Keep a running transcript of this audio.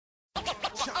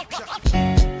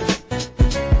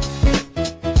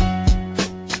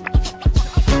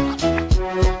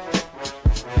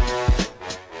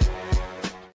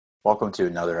Welcome to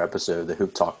another episode of the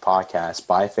Hoop Talk podcast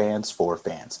by fans for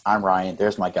fans. I'm Ryan.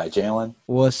 There's my guy, Jalen.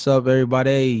 What's up,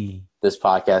 everybody? This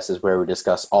podcast is where we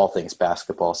discuss all things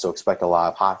basketball, so expect a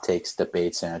lot of hot takes,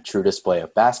 debates, and a true display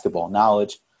of basketball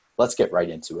knowledge. Let's get right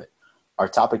into it. Our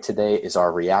topic today is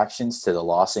our reactions to the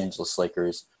Los Angeles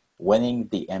Lakers winning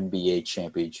the NBA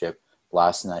championship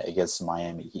last night against the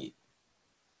Miami Heat.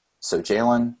 So,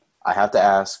 Jalen, I have to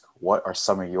ask, what are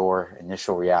some of your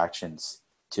initial reactions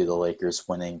to the Lakers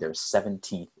winning their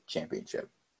 17th championship?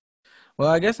 Well,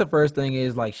 I guess the first thing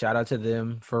is, shout out to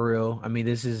them for real. I mean,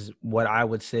 this is what I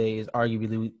would say is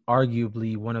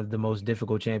arguably one of the most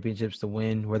difficult championships to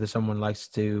win, whether someone likes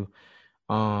to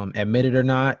admit it or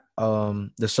not.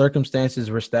 The circumstances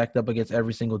were stacked up against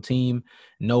every single team.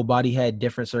 Nobody had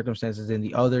different circumstances than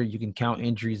the other. You can count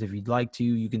injuries if you'd like to.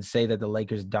 You can say that the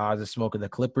Lakers dodged the smoke of the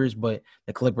Clippers, but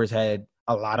the Clippers had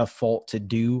a lot of fault to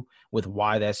do with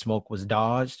why that smoke was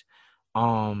dodged.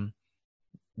 The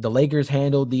Lakers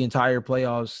handled the entire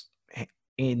playoffs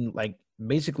in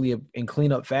basically in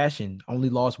cleanup fashion. Only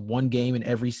lost one game in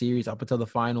every series up until the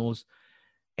finals,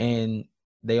 and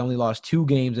they only lost 2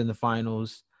 games in the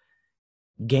finals.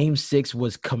 Game 6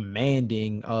 was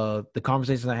commanding. The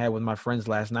conversation I had with my friends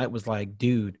last night was like,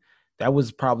 dude, that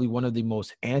was probably one of the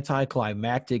most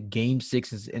anticlimactic game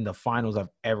 6s in the finals I've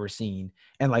ever seen.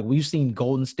 And we've seen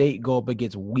Golden State go up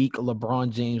against weak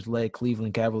LeBron James-led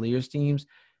Cleveland Cavaliers teams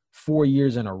 4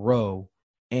 years in a row.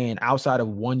 And outside of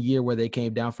 1 year where they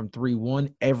came down from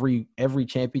 3-1, every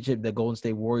championship that Golden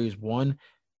State Warriors won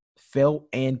felt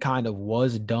and kind of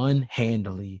was done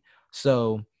handily.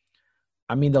 So,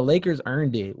 I mean, the Lakers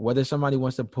earned it. Whether somebody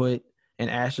wants to put an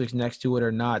asterisk next to it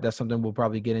or not, that's something we'll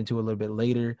probably get into a little bit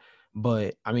later.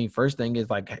 But, I mean, first thing is,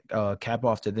 cap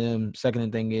off to them.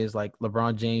 Second thing is,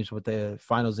 LeBron James with the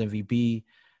finals MVP.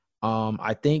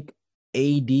 I think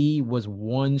AD was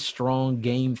one strong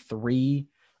game 3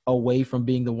 away from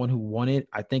being the one who won it.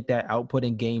 I think that output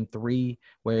in game 3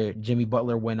 where Jimmy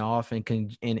Butler went off and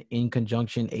in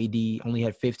conjunction, AD only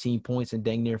had 15 points and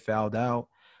dang near fouled out.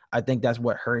 I think that's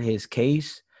what hurt his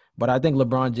case. But I think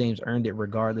LeBron James earned it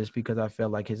regardless, because I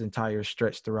felt like his entire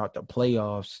stretch throughout the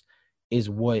playoffs is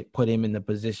what put him in the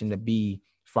position to be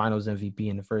finals MVP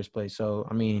in the first place. So,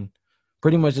 I mean,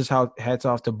 pretty much just hats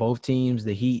off to both teams.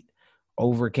 The Heat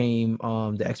overcame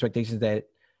the expectations that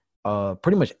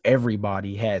pretty much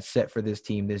everybody had set for this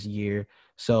team this year.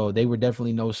 So they were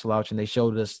definitely no slouch, and they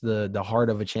showed us the heart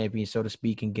of a champion, so to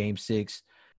speak, in game 6,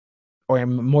 or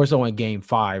more so in game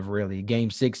 5, really.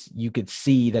 Game 6, you could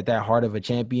see that heart of a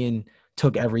champion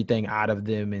took everything out of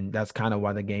them, and that's kind of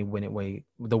why the game went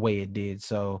the way it did.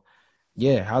 So,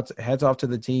 yeah, hats off to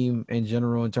the team in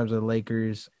general in terms of the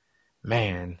Lakers.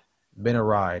 Man, been a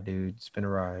ride, dude. It's been a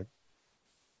ride.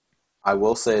 I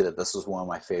will say that this was one of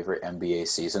my favorite NBA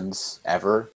seasons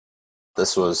ever.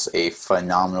 This was a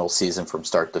phenomenal season from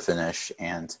start to finish,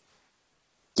 and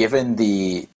given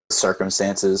the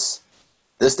circumstances,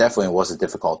 this definitely was a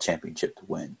difficult championship to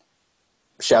win.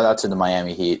 Shout out to the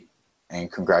Miami Heat,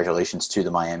 and congratulations to the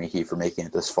Miami Heat for making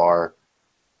it this far.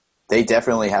 They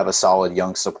definitely have a solid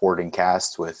young supporting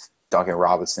cast with Duncan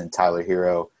Robinson, Tyler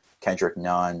Hero, Kendrick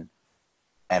Nunn,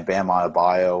 and Bam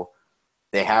Adebayo.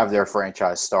 They have their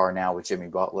franchise star now with Jimmy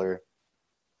Butler.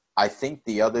 I think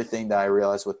the other thing that I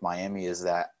realized with Miami is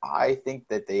that I think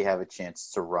that they have a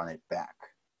chance to run it back.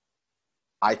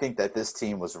 I think that this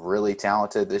team was really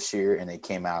talented this year, and they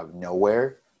came out of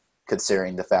nowhere,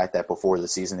 considering the fact that before the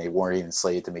season they weren't even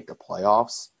slated to make the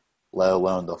playoffs, let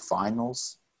alone the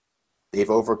finals. They've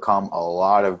overcome a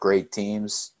lot of great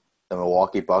teams, the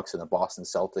Milwaukee Bucks and the Boston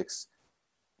Celtics,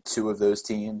 2 of those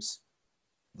teams.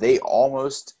 They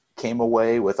almost came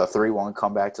away with a 3-1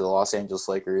 comeback to the Los Angeles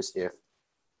Lakers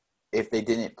if they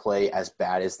didn't play as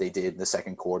bad as they did in the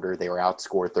second quarter. They were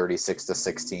outscored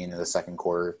 36-16 in the second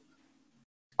quarter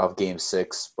of game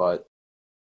 6. But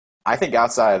I think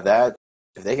outside of that,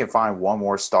 if they can find one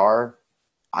more star,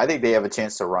 I think they have a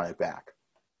chance to run it back.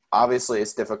 Obviously,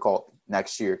 it's difficult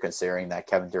next year considering that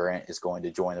Kevin Durant is going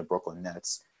to join the Brooklyn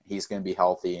Nets. He's going to be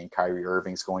healthy, and Kyrie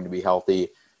Irving's going to be healthy.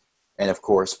 And, of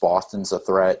course, Boston's a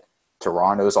threat.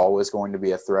 Toronto's always going to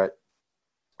be a threat.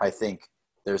 I think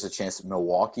there's a chance that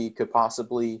Milwaukee could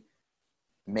possibly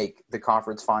make the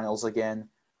conference finals again.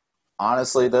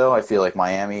 Honestly, though, I feel like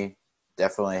Miami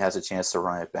definitely has a chance to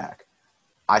run it back.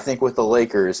 I think with the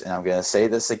Lakers, and I'm going to say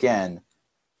this again,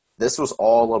 this was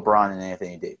all LeBron and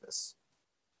Anthony Davis.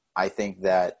 I think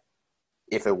that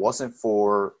if it wasn't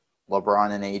for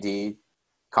LeBron and AD,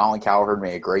 Colin Cowherd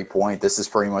made a great point. This is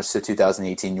pretty much the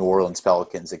 2018 New Orleans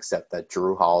Pelicans, except that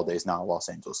Drew Holiday is not a Los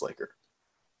Angeles Laker.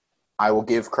 I will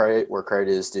give credit where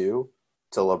credit is due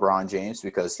to LeBron James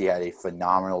because he had a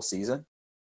phenomenal season.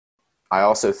 I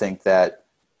also think that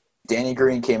Danny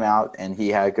Green came out and he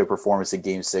had a good performance in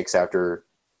Game 6 after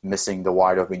missing the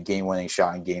wide-open game-winning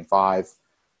shot in Game 5.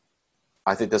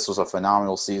 I think this was a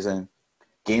phenomenal season.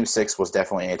 Game 6 was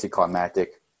definitely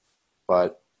anticlimactic,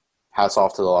 but hats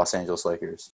off to the Los Angeles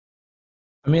Lakers.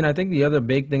 I mean, I think the other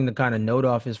big thing to kind of note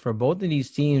off is for both of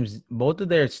these teams, both of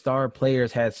their star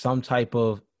players had some type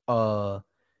of,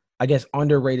 I guess,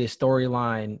 underrated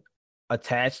storyline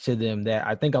attached to them that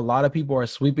I think a lot of people are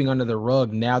sweeping under the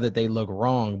rug now that they look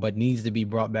wrong, but needs to be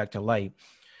brought back to light.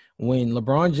 When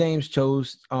LeBron James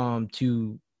chose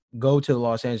to go to the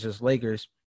Los Angeles Lakers,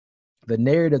 the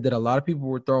narrative that a lot of people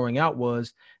were throwing out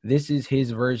was this is his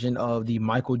version of the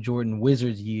Michael Jordan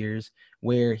Wizards years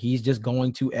where he's just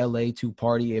going to LA to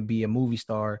party and be a movie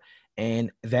star.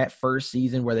 And that first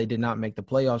season where they did not make the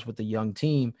playoffs with the young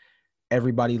team,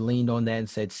 everybody leaned on that and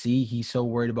said, see, he's so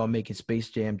worried about making Space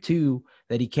Jam 2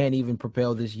 that he can't even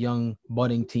propel this young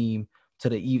budding team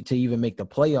to even make the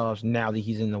playoffs now that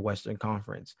he's in the Western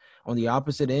Conference. On the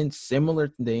opposite end, similar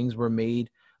things were made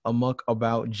amok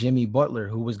about Jimmy Butler,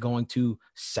 who was going to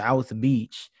South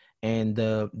Beach and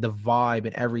the vibe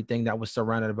and everything that was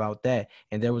surrounded about that.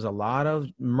 And there was a lot of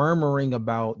murmuring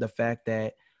about the fact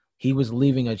that he was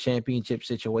leaving a championship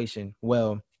situation.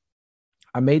 Well,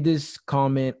 I made this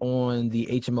comment on the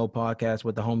HMO podcast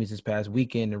with the homies this past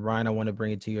weekend, and Ryan, I want to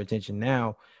bring it to your attention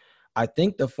now. I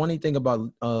think the funny thing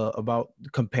about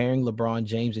comparing LeBron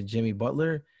James and Jimmy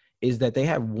Butler is that they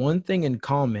have one thing in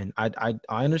common. I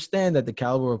understand that the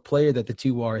caliber of player that the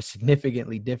two are is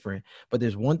significantly different, but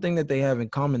there's one thing that they have in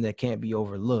common that can't be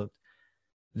overlooked.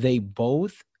 They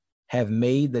both have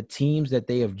made the teams that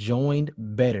they have joined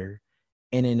better,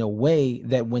 and in a way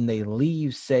that when they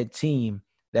leave said team,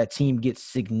 that team gets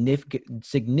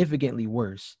significantly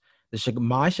worse.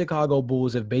 My Chicago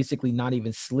Bulls have basically not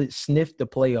even sniffed the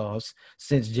playoffs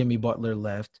since Jimmy Butler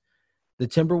left. The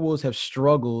Timberwolves have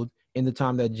struggled in the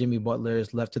time that Jimmy Butler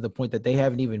has left to the point that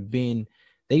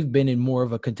they've been in more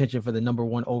of a contention for the number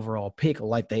one overall pick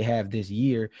like they have this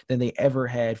year than they ever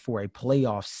had for a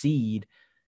playoff seed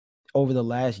over the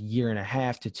last year and a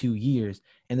half to 2 years.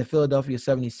 And the Philadelphia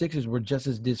 76ers were just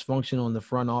as dysfunctional in the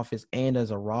front office and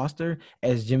as a roster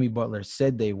as Jimmy Butler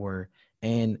said they were.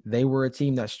 And they were a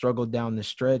team that struggled down the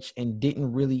stretch and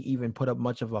didn't really even put up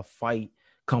much of a fight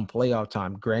come playoff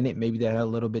time. Granted, maybe that had a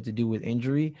little bit to do with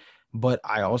injury, but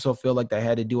I also feel like that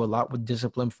had to do a lot with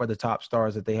discipline for the top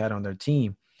stars that they had on their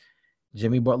team.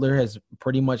 Jimmy Butler has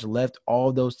pretty much left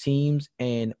all those teams,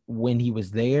 and when he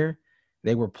was there,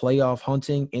 they were playoff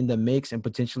hunting in the mix and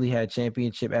potentially had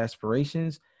championship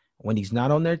aspirations. When he's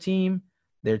not on their team,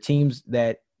 they're teams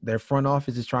that their front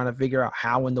office is trying to figure out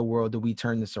how in the world do we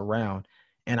turn this around.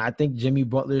 And I think Jimmy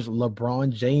Butler's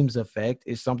LeBron James effect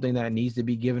is something that needs to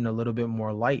be given a little bit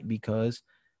more light because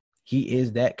he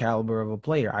is that caliber of a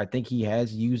player. I think he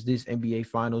has used this NBA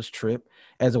Finals trip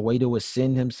as a way to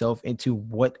ascend himself into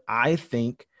what I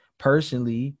think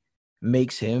personally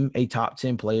makes him a top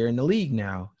 10 player in the league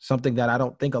now. Something that I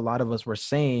don't think a lot of us were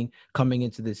saying coming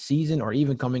into this season or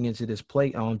even coming into this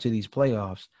to these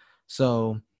playoffs.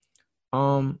 So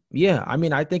yeah, I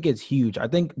mean, I think it's huge. I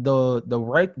think the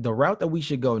route that we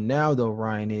should go now though,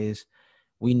 Ryan, is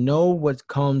we know what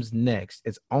comes next.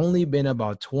 It's only been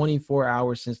about 24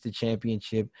 hours since the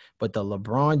championship, but the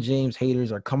LeBron James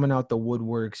haters are coming out the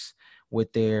woodworks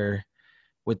with their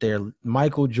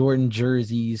Michael Jordan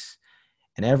jerseys,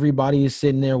 and everybody is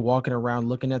sitting there walking around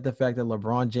looking at the fact that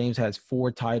LeBron James has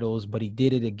 4 titles, but he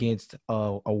did it against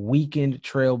a weakened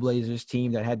Trailblazers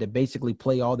team that had to basically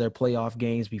play all their playoff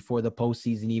games before the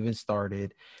postseason even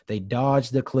started. They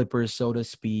dodged the Clippers, so to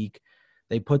speak.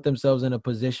 They put themselves in a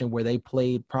position where they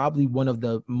played probably one of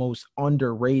the most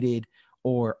underrated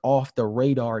or off the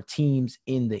radar teams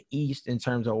in the East in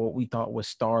terms of what we thought was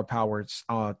star powered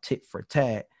tit for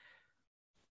tat.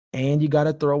 And you got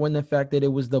to throw in the fact that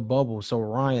it was the bubble. So,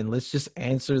 Ryan, let's just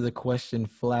answer the question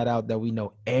flat out that we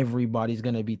know everybody's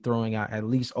going to be throwing out at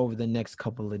least over the next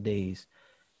couple of days.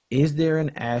 Is there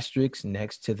an asterisk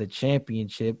next to the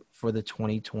championship for the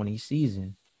 2020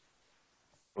 season?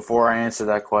 Before I answer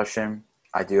that question,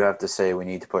 I do have to say we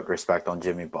need to put respect on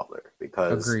Jimmy Butler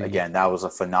because, Agreed. again, that was a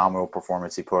phenomenal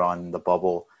performance he put on in the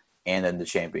bubble and in the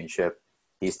championship.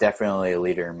 He's definitely a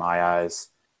leader in my eyes.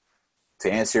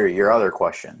 To answer your other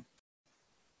question,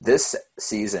 this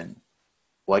season,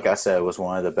 like I said, was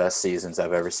one of the best seasons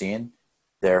I've ever seen.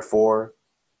 Therefore,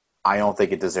 I don't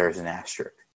think it deserves an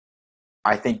asterisk.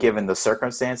 I think given the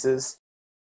circumstances,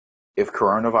 If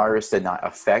coronavirus did not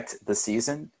affect the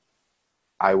season,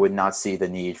 I would not see the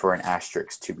need for an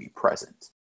asterisk to be present.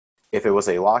 If it was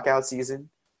a lockout season,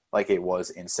 like it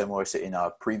was in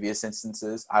previous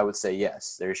instances, I would say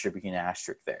yes, there should be an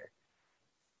asterisk there.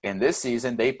 In this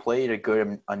season, they played a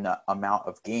good amount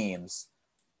of games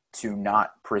to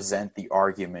not present the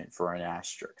argument for an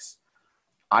asterisk.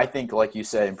 I think, like you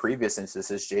said in previous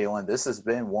instances, Jalen, this has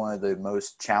been one of the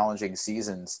most challenging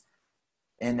seasons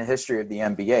in the history of the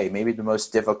NBA, maybe the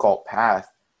most difficult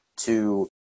path to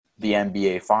the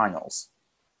NBA Finals.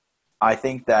 I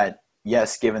think that,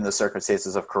 yes, given the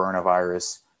circumstances of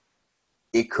coronavirus,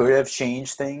 it could have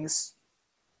changed things,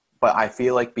 but I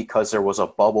feel like because there was a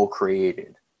bubble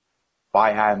created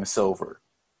by Adam Silver,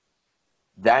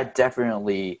 that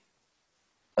definitely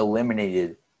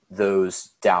eliminated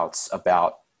those doubts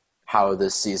about how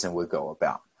this season would go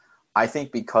about. I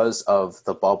think because of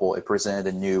the bubble, it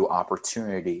presented a new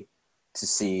opportunity to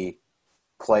see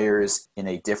players in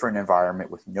a different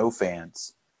environment with no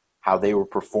fans, how they would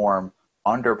perform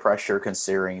under pressure,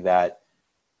 considering that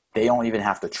they don't even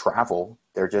have to travel.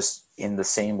 They're just in the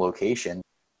same location.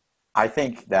 I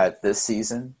think that this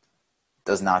season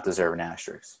does not deserve an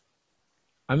asterisk.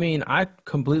 I mean, I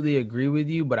completely agree with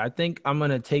you, but I think I'm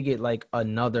going to take it like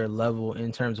another level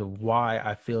in terms of why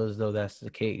I feel as though that's the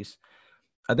case.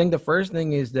 I think the first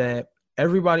thing is that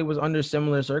everybody was under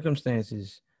similar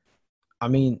circumstances. I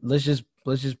mean, let's just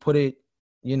put it,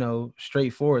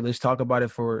 straightforward. Let's talk about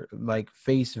it for like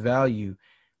face value.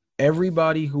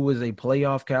 Everybody who was a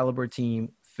playoff caliber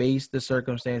team faced the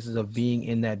circumstances of being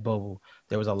in that bubble.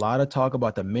 There was a lot of talk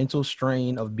about the mental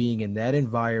strain of being in that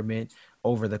environment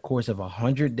over the course of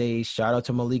 100 days. Shout out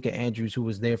to Malika Andrews, who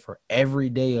was there for every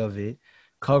day of it,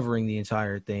 covering the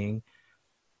entire thing.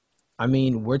 I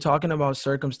mean, we're talking about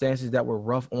circumstances that were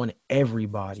rough on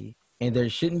everybody. And there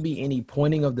shouldn't be any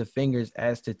pointing of the fingers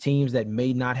as to teams that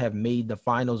may not have made the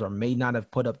finals or may not have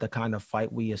put up the kind of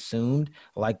fight we assumed,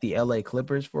 like the LA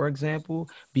Clippers, for example,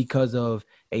 because of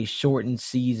a shortened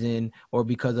season or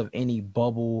because of any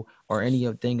bubble or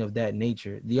anything of that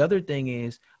nature. The other thing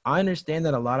is, I understand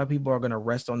that a lot of people are going to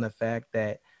rest on the fact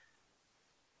that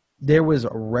there was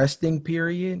a resting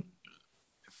period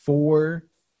for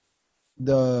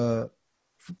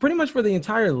pretty much for the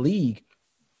entire league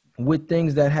with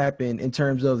things that happened in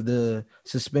terms of the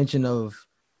suspension of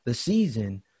the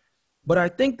season. But I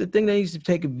think the thing that needs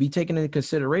to be taken into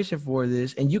consideration for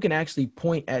this, and you can actually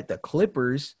point at the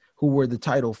Clippers, who were the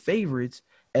title favorites,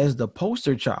 as the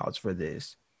poster childs for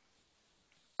this.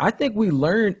 I think we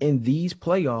learned in these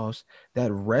playoffs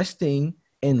that resting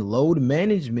and load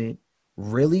management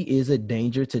really is a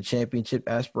danger to championship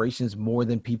aspirations more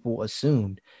than people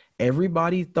assumed.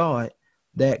 Everybody thought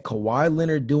that Kawhi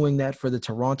Leonard doing that for the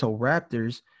Toronto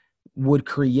Raptors would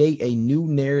create a new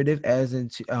narrative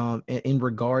in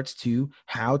regards to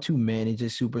how to manage a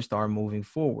superstar moving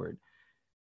forward.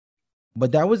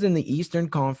 But that was in the Eastern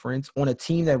Conference on a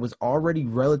team that was already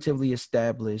relatively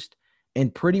established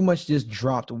and pretty much just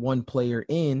dropped one player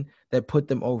in that put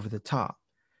them over the top.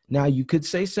 Now, you could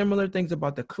say similar things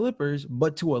about the Clippers,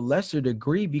 but to a lesser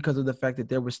degree because of the fact that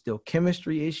there were still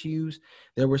chemistry issues.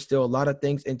 There were still a lot of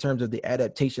things in terms of the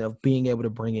adaptation of being able to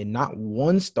bring in not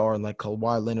one star like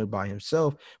Kawhi Leonard by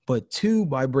himself, but two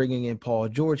by bringing in Paul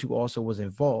George, who also was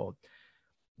involved.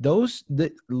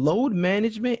 The load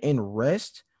management and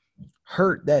rest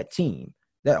hurt that team.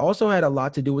 That also had a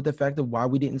lot to do with the fact of why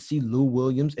we didn't see Lou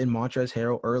Williams and Montrezl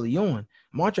Harrell early on.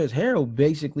 Montrezl Harrell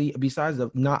basically, besides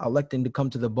of not electing to come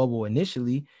to the bubble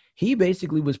initially, he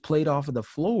basically was played off of the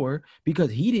floor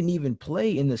because he didn't even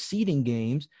play in the seeding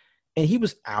games and he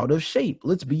was out of shape.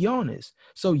 Let's be honest.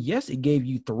 So yes, it gave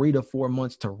you 3 to 4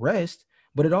 months to rest,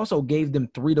 but it also gave them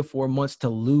 3 to 4 months to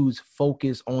lose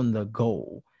focus on the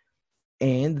goal.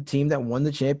 And the team that won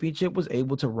the championship was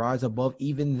able to rise above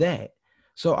even that.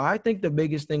 So I think the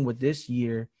biggest thing with this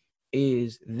year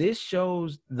is this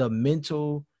shows the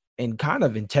mental and kind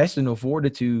of intestinal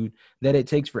fortitude that it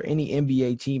takes for any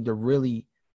NBA team to really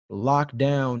lock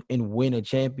down and win a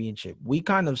championship. We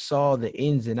kind of saw the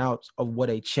ins and outs of what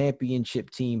a championship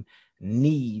team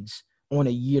needs on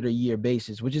a year-to-year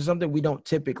basis, which is something we don't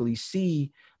typically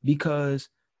see because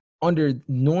 – under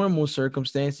normal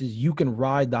circumstances, you can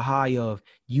ride the high of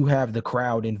you have the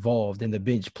crowd involved and the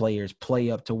bench players play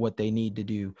up to what they need to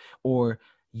do, or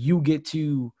you get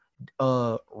to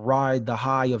ride the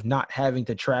high of not having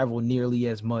to travel nearly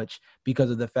as much because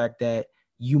of the fact that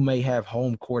you may have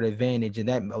home court advantage, and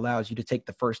that allows you to take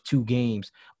the first two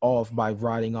games off by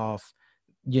riding off,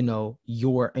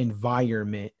 your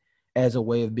environment as a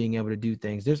way of being able to do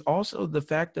things. There's also the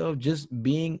fact of just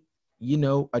being,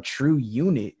 a true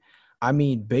unit. I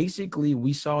mean, basically,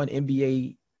 we saw an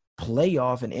NBA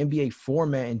playoff, an NBA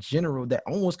format in general that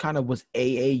almost kind of was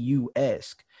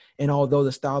AAU-esque. And although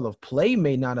the style of play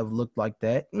may not have looked like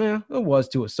that, it was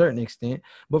to a certain extent.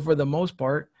 But for the most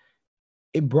part,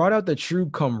 it brought out the true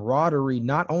camaraderie,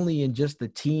 not only in just the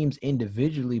teams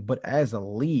individually, but as a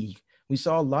league. We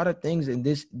saw a lot of things in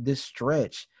this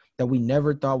stretch that we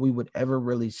never thought we would ever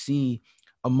really see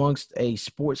amongst a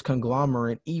sports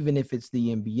conglomerate, even if it's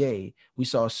the NBA. We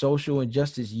saw social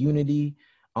injustice unity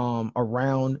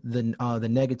around the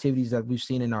negativities that we've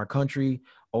seen in our country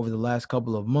over the last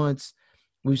couple of months.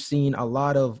 We've seen a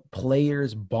lot of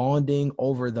players bonding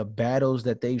over the battles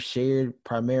that they've shared,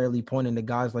 primarily pointing to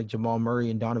guys like Jamal Murray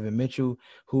and Donovan Mitchell,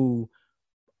 who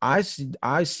I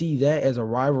see that as a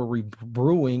rivalry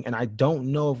brewing, and I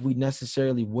don't know if we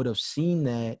necessarily would have seen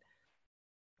that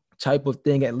type of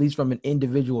thing, at least from an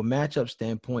individual matchup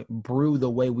standpoint, brew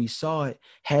the way we saw it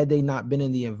had they not been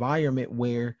in the environment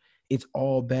where it's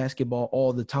all basketball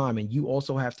all the time. And you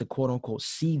also have to, quote unquote,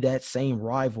 see that same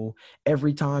rival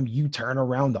every time you turn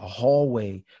around the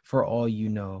hallway, for all you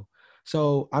know.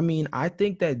 So, I mean, I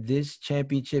think that this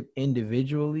championship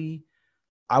individually,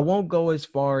 I won't go as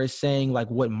far as saying like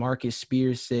what Marcus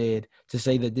Spears said to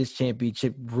say that this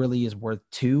championship really is worth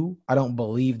two. I don't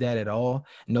believe that at all.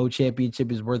 No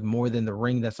championship is worth more than the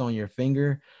ring that's on your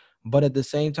finger. But at the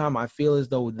same time, I feel as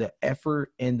though the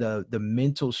effort and the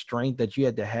mental strength that you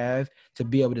had to have to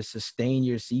be able to sustain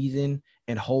your season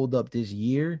and hold up this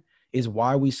year is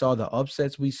why we saw the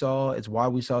upsets we saw. It's why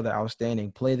we saw the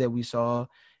outstanding play that we saw.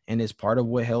 And it's part of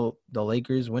what helped the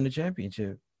Lakers win the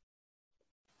championship.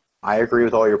 I agree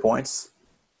with all your points,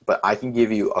 but I can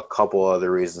give you a couple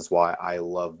other reasons why I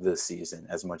love this season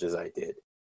as much as I did.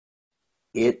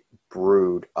 It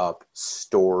brewed up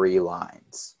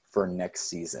storylines for next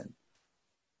season.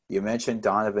 You mentioned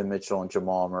Donovan Mitchell and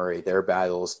Jamal Murray, their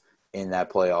battles in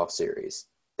that playoff series.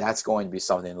 That's going to be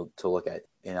something to look at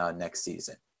in next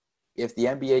season. If the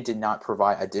NBA did not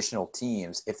provide additional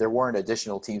teams, if there weren't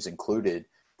additional teams included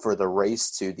for the race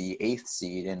to the 8th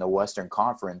seed in the Western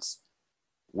Conference,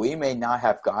 we may not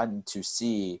have gotten to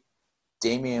see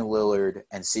Damian Lillard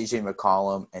and CJ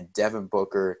McCollum and Devin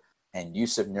Booker and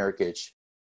Yusuf Nurkic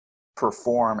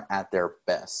perform at their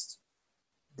best.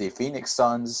 The Phoenix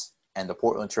Suns and the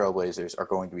Portland Trailblazers are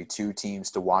going to be two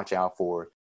teams to watch out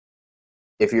for.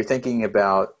 If you're thinking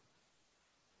about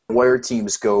where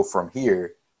teams go from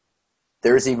here,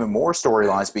 there's even more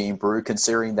storylines being brewed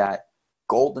considering that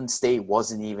Golden State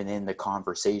wasn't even in the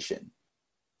conversation.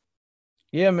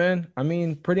 Yeah, man. I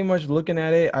mean, pretty much looking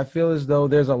at it, I feel as though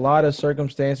there's a lot of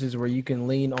circumstances where you can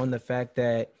lean on the fact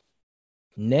that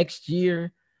next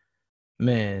year,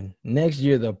 man, next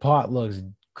year the pot looks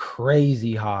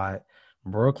crazy hot.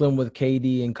 Brooklyn with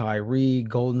KD and Kyrie,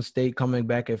 Golden State coming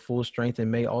back at full strength and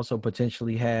may also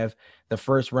potentially have the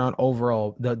first round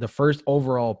overall, the first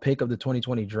overall pick of the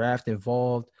 2020 draft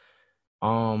involved.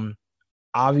 Um,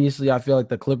 Obviously, I feel like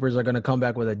the Clippers are going to come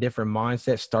back with a different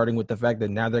mindset, starting with the fact that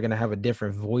now they're going to have a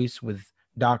different voice with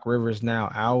Doc Rivers now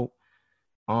out.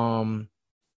 Um,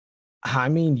 I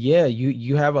mean, yeah,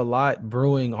 you have a lot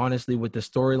brewing, honestly, with the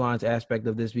storylines aspect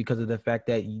of this because of the fact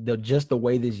that just the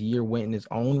way this year went in its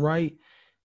own right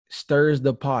stirs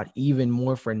the pot even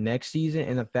more for next season,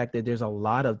 and the fact that there's a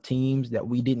lot of teams that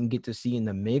we didn't get to see in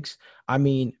the mix. I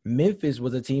mean, Memphis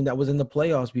was a team that was in the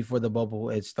playoffs before the bubble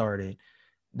had started.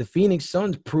 The Phoenix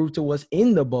Suns proved to us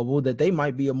in the bubble that they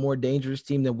might be a more dangerous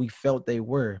team than we felt they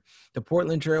were. The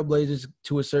Portland Trailblazers,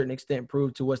 to a certain extent,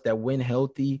 proved to us that when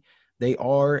healthy, they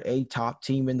are a top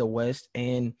team in the West.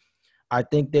 And I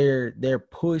think their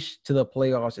push to the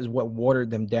playoffs is what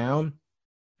watered them down.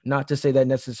 Not to say that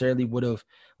necessarily would have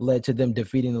led to them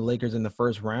defeating the Lakers in the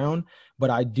first round,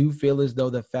 but I do feel as though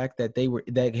the fact that they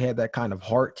had that kind of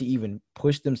heart to even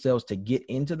push themselves to get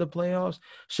into the playoffs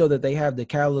show that they have the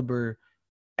caliber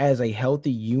as a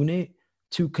healthy unit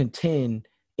to contend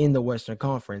in the Western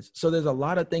Conference. So there's a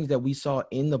lot of things that we saw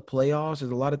in the playoffs.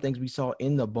 There's a lot of things we saw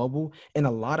in the bubble and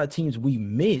a lot of teams we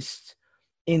missed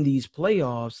in these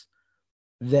playoffs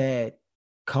that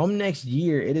come next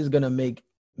year, it is going to make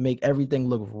everything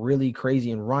look really crazy.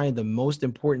 And Ryan, the most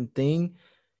important thing,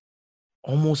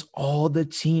 almost all the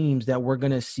teams that we're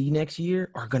going to see next year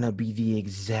are going to be the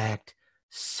exact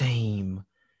same,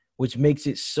 which makes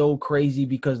it so crazy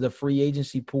because the free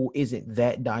agency pool isn't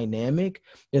that dynamic.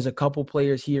 There's a couple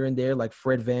players here and there like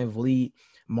Fred VanVleet,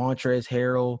 Montrezl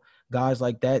Harrell, guys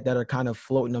like that are kind of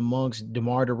floating amongst.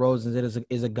 DeMar DeRozan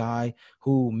is a guy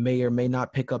who may or may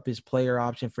not pick up his player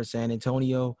option for San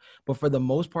Antonio. But for the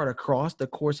most part, across the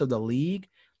course of the league,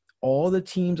 all the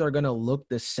teams are going to look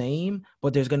the same,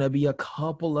 but there's going to be a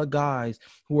couple of guys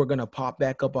who are going to pop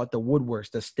back up out the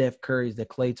woodworks, the Steph Currys, the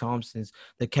Klay Thompsons,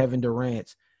 the Kevin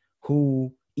Durants,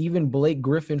 who even Blake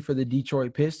Griffin for the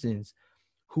Detroit Pistons,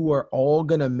 who are all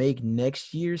going to make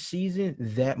next year's season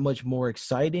that much more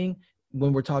exciting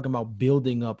when we're talking about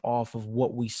building up off of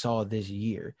what we saw this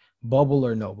year, bubble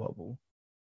or no bubble.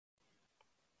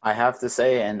 I have to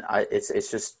say, and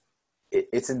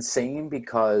it's insane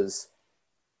because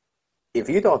if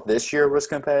you thought this year was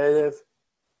competitive,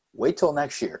 wait till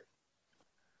next year.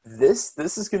 This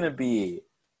is going to be,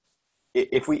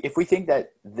 if we think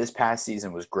that this past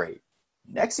season was great,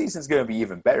 next season is going to be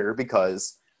even better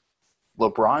because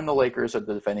LeBron and the Lakers are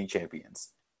the defending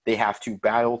champions. They have to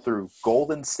battle through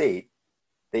Golden State.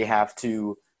 They have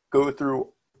to go through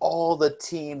all the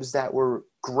teams that were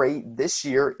great this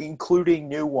year, including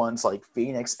new ones like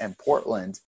Phoenix and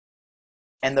Portland.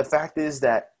 And the fact is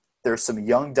that there's some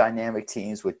young dynamic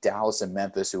teams with Dallas and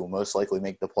Memphis who will most likely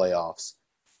make the playoffs.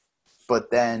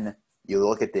 But then you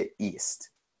look at the East,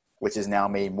 which is now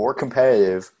made more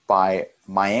competitive by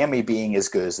Miami being as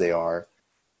good as they are,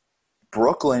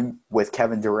 Brooklyn with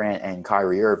Kevin Durant and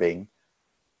Kyrie Irving,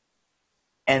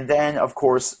 and then, of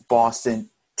course, Boston,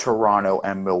 Toronto,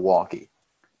 and Milwaukee.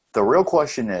 The real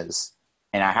question is,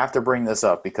 and I have to bring this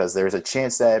up because there's a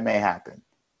chance that it may happen,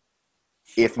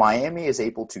 if Miami is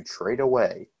able to trade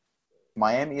away,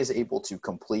 Miami is able to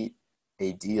complete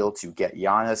a deal to get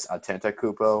Giannis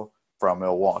Antetokounmpo from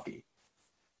Milwaukee,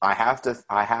 I have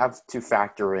to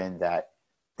factor in that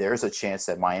there's a chance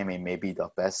that Miami may be the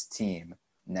best team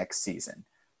next season,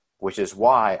 which is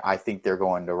why I think they're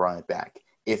going to run it back.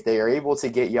 If they are able to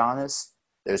get Giannis,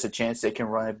 there's a chance they can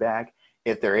run it back.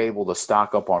 If they're able to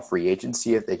stock up on free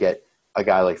agency, if they get a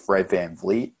guy like Fred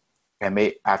VanVleet,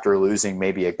 and after losing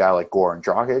maybe a guy like Goran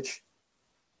Dragic,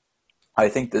 I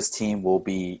think this team will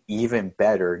be even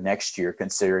better next year,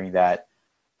 considering that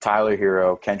Tyler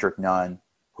Hero, Kendrick Nunn,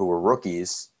 who were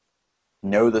rookies,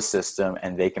 know the system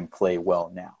and they can play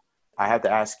well now. I have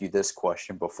to ask you this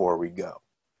question before we go.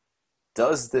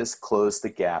 Does this close the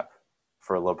gap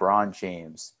for LeBron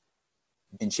James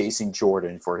in chasing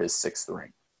Jordan for his sixth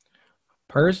ring?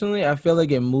 Personally, I feel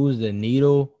like it moves the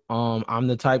needle. I'm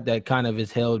the type that kind of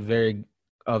is held very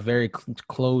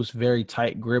close, very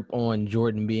tight grip on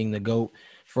Jordan being the GOAT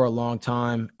for a long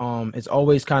time. It's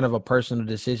always kind of a personal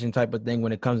decision type of thing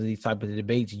when it comes to these type of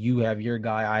debates. You have your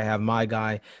guy, I have my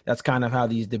guy. That's kind of how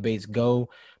these debates go.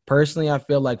 Personally, I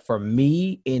feel like for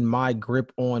me, in my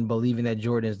grip on believing that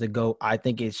Jordan is the GOAT, I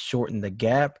think it's shortened the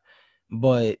gap.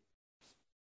 But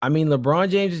I mean,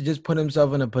 LeBron James has just put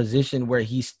himself in a position where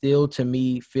he still, to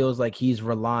me, feels like he's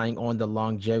relying on the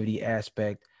longevity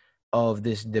aspect of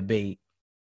this debate.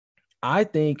 I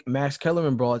think Max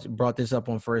Kellerman brought this up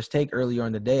on First Take earlier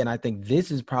in the day, and I think this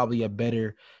is probably a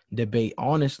better debate,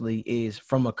 honestly, is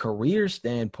from a career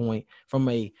standpoint, from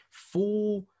a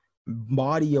full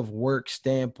body of work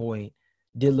standpoint.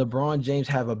 Did LeBron James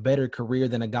have a better career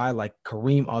than a guy like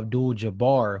Kareem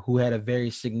Abdul-Jabbar, who had a very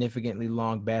significantly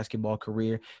long basketball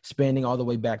career, spanning all the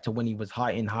way back to when he was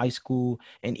in high school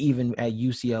and even at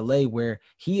UCLA, where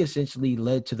he essentially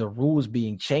led to the rules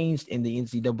being changed in the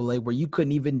NCAA, where you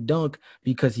couldn't even dunk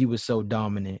because he was so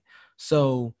dominant.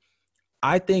 So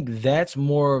I think that's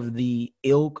more of the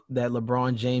ilk that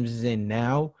LeBron James is in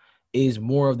now, is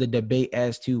more of the debate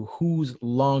as to whose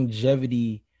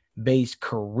longevity-based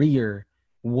career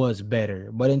was better.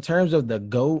 But in terms of the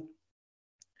GOAT,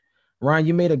 Ryan,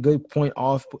 you made a good point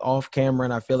off camera,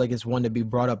 and I feel like it's one to be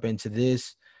brought up into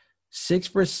this. 6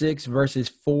 for 6 versus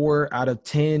 4 out of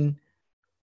 10.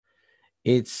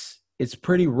 It's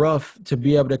pretty rough to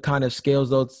be able to kind of scale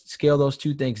those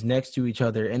two things next to each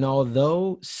other. And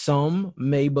although some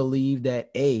may believe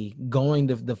that going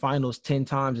to the finals 10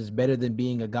 times is better than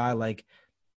being a guy like,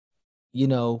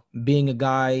 being a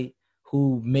guy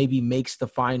who maybe makes the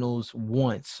finals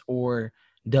once or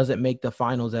doesn't make the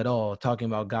finals at all. Talking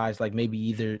about guys like maybe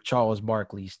either Charles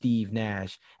Barkley, Steve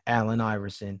Nash, Allen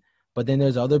Iverson. But then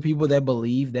there's other people that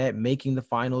believe that making the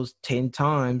finals 10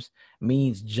 times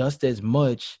means just as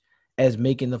much as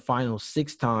making the finals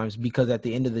 6 times, because at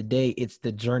the end of the day, it's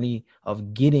the journey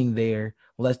of getting there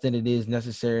less than it is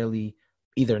necessarily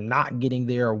either not getting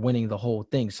there or winning the whole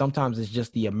thing. Sometimes it's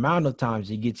just the amount of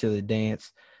times you get to the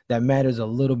dance that matters a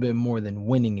little bit more than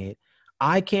winning it.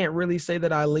 I can't really say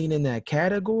that I lean in that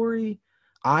category.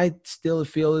 I still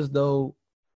feel as though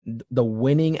the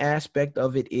winning aspect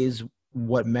of it is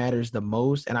what matters the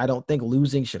most. And I don't think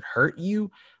losing should hurt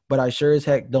you, but I sure as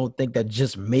heck don't think that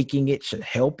just making it should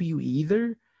help you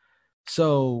either.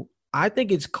 So I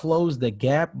think it's closed the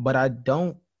gap, but I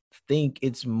don't think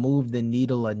it's moved the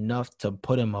needle enough to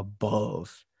put him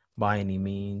above by any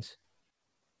means.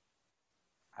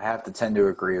 I have to tend to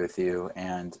agree with you,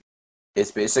 and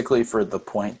it's basically for the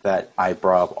point that I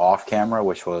brought up off camera,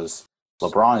 which was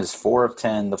LeBron is 4 of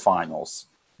 10 in the finals.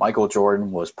 Michael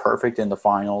Jordan was perfect in the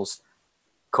finals.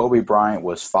 Kobe Bryant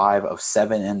was 5 of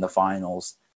 7 in the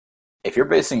finals. If you're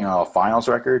basing it on a finals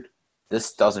record,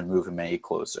 this doesn't move him any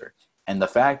closer. And the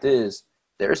fact is,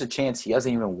 there's a chance he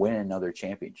doesn't even win another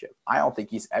championship. I don't think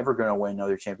he's ever going to win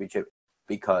another championship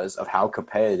because of how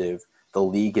competitive the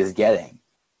league is getting.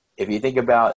 If you think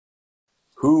about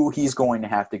who he's going to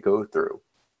have to go through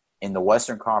in the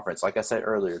Western Conference, like I said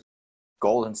earlier,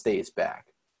 Golden State is back.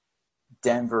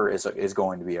 Denver is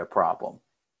going to be a problem.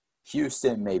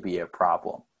 Houston may be a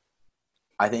problem.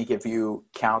 I think if you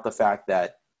count the fact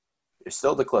that there's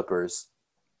still the Clippers,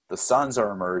 the Suns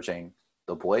are emerging,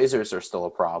 the Blazers are still a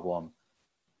problem,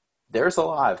 there's a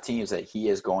lot of teams that he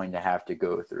is going to have to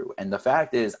go through. And the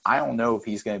fact is, I don't know if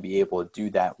he's going to be able to do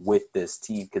that with this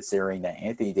team, considering that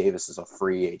Anthony Davis is a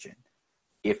free agent.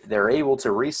 If they're able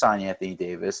to re-sign Anthony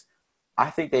Davis, I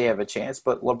think they have a chance.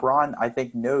 But LeBron, I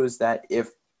think, knows that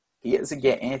if he doesn't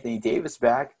get Anthony Davis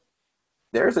back,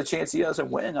 there's a chance he doesn't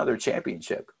win another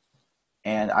championship.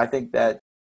 And I think that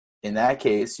in that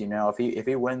case, if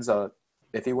he wins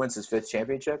his 5th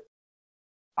championship,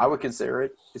 I would consider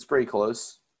it. It's pretty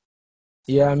close.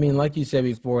 Yeah, I mean, like you said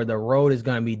before, the road is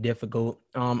going to be difficult.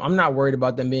 I'm not worried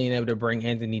about them being able to bring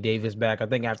Anthony Davis back. I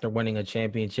think after winning a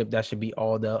championship, that should be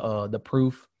all the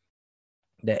proof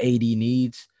that AD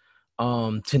needs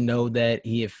to know that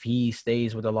if he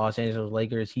stays with the Los Angeles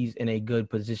Lakers, he's in a good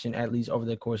position, at least over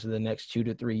the course of the next 2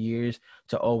 to 3 years,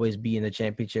 to always be in the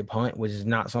championship hunt, which is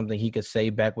not something he could say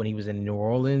back when he was in New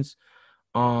Orleans.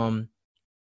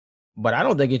 But I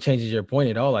don't think it changes your point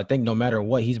at all. I think no matter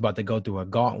what, he's about to go through a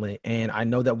gauntlet. And I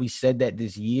know that we said that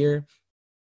this year,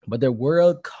 but there were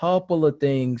a couple of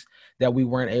things that we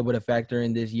weren't able to factor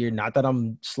in this year. Not that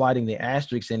I'm sliding the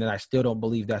asterisks in, and I still don't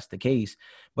believe that's the case.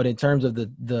 But in terms of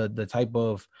the type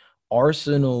of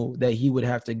arsenal that he would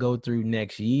have to go through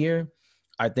next year,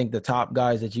 I think the top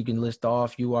guys that you can list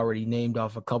off, you already named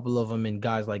off a couple of them, and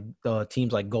guys like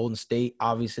teams like Golden State,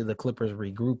 obviously the Clippers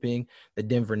regrouping, the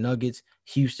Denver Nuggets,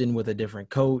 Houston with a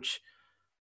different coach.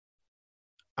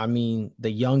 I mean, the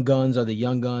young guns are the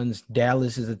young guns.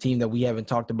 Dallas is a team that we haven't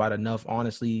talked about enough,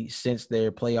 honestly, since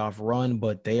their playoff run,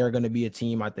 but they are going to be a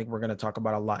team I think we're going to talk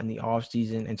about a lot in the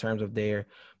offseason in terms of their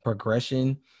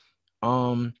progression.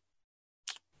 Yeah,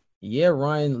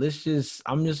 Ryan,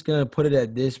 I'm just going to put it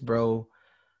at this, bro.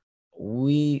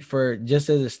 Just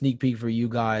as a sneak peek for you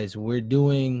guys, we're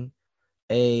doing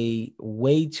a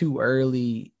way too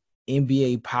early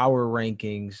NBA power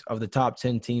rankings of the top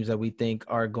 10 teams that we think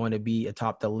are going to be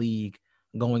atop the league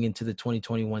going into the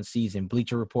 2021 season.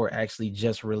 Bleacher Report actually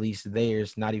just released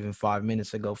theirs not even 5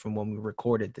 minutes ago from when we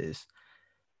recorded this.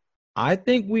 I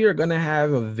think we are going to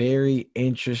have a very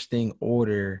interesting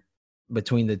order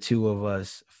between the two of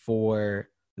us for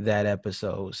that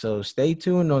episode. So stay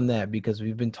tuned on that, because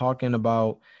we've been talking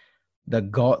about the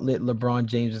gauntlet LeBron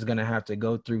James is going to have to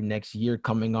go through next year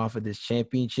coming off of this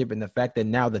championship, and the fact that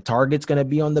now the target's going to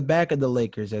be on the back of the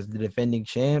Lakers as the defending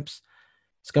champs.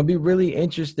 It's going to be really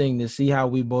interesting to see how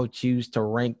we both choose to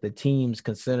rank the teams,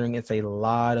 considering it's a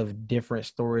lot of different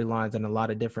storylines and a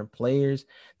lot of different players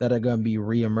that are going to be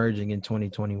reemerging in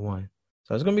 2021.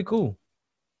 So it's going to be cool.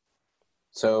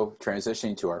 So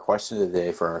transitioning to our question of the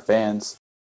day for our fans,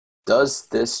 does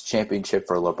this championship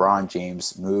for LeBron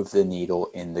James move the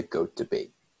needle in the GOAT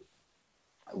debate?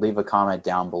 Leave a comment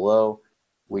down below.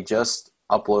 We just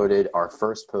uploaded our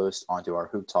first post onto our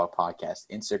Hoop Talk Podcast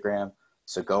Instagram,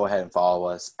 so go ahead and follow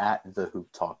us at the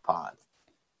Hoop Talk Pod.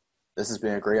 This has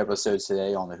been a great episode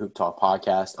today on the Hoop Talk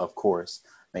Podcast. Of course,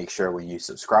 make sure when you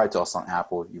subscribe to us on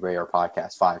Apple, you rate our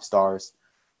podcast 5 stars,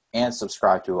 and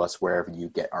subscribe to us wherever you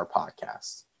get our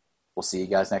podcasts. We'll see you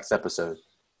guys next episode.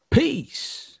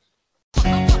 Peace.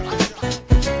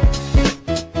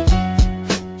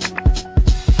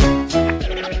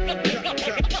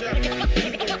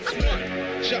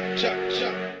 Chuck.